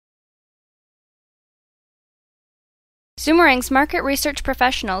Zoomerang's market research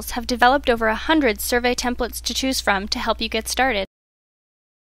professionals have developed over 100 survey templates to choose from to help you get started.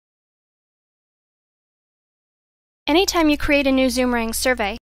 Anytime you create a new Zoomerang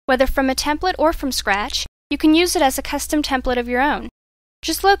survey, whether from a template or from scratch, you can use it as a custom template of your own.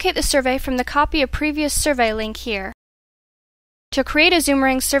 Just locate the survey from the Copy a Previous Survey link here. To create a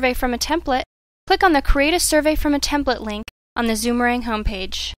Zoomerang survey from a template, click on the Create a Survey from a Template link on the Zoomerang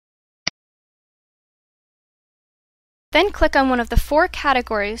homepage. Then click on one of the 4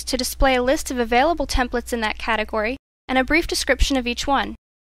 categories to display a list of available templates in that category and a brief description of each one.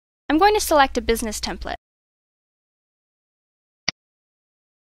 I'm going to select a business template.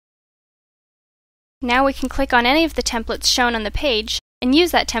 Now we can click on any of the templates shown on the page and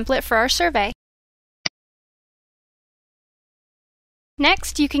use that template for our survey.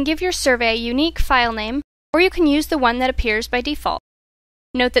 Next, you can give your survey a unique file name, or you can use the one that appears by default.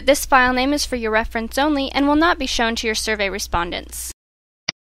 Note that this file name is for your reference only and will not be shown to your survey respondents.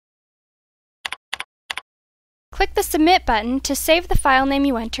 Click the Submit button to save the file name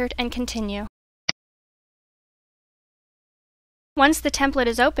you entered and continue. Once the template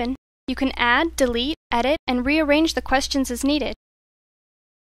is open, you can add, delete, edit, and rearrange the questions as needed.